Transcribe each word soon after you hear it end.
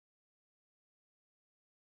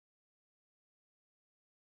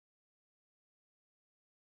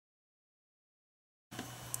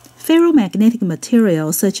ferromagnetic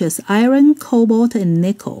material such as iron, cobalt, and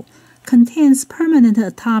nickel contains permanent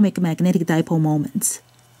atomic magnetic dipole moments.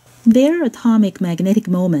 Their atomic magnetic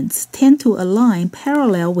moments tend to align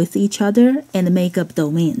parallel with each other and make up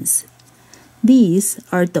domains. These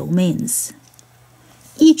are domains.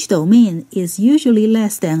 Each domain is usually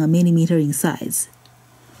less than a millimeter in size.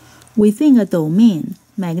 Within a domain,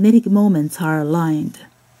 magnetic moments are aligned.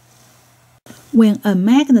 When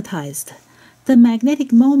unmagnetized, the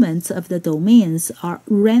magnetic moments of the domains are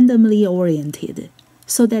randomly oriented,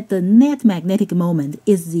 so that the net magnetic moment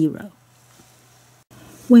is 0.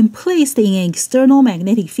 When placed in an external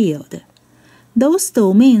magnetic field, those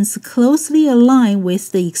domains closely aligned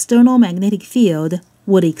with the external magnetic field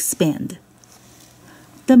would expand.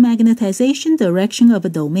 The magnetization direction of a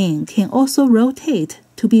domain can also rotate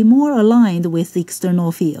to be more aligned with the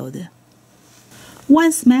external field.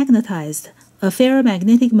 Once magnetized, a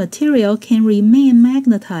ferromagnetic material can remain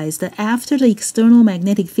magnetized after the external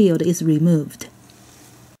magnetic field is removed.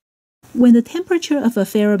 When the temperature of a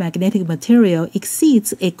ferromagnetic material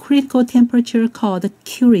exceeds a critical temperature called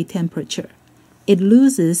Curie temperature, it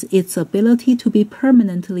loses its ability to be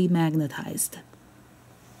permanently magnetized.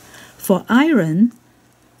 For iron,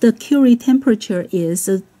 the Curie temperature is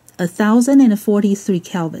 1043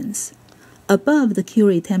 kelvins. Above the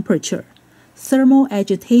Curie temperature, thermal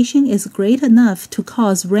agitation is great enough to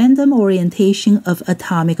cause random orientation of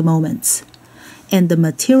atomic moments, and the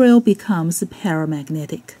material becomes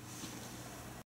paramagnetic.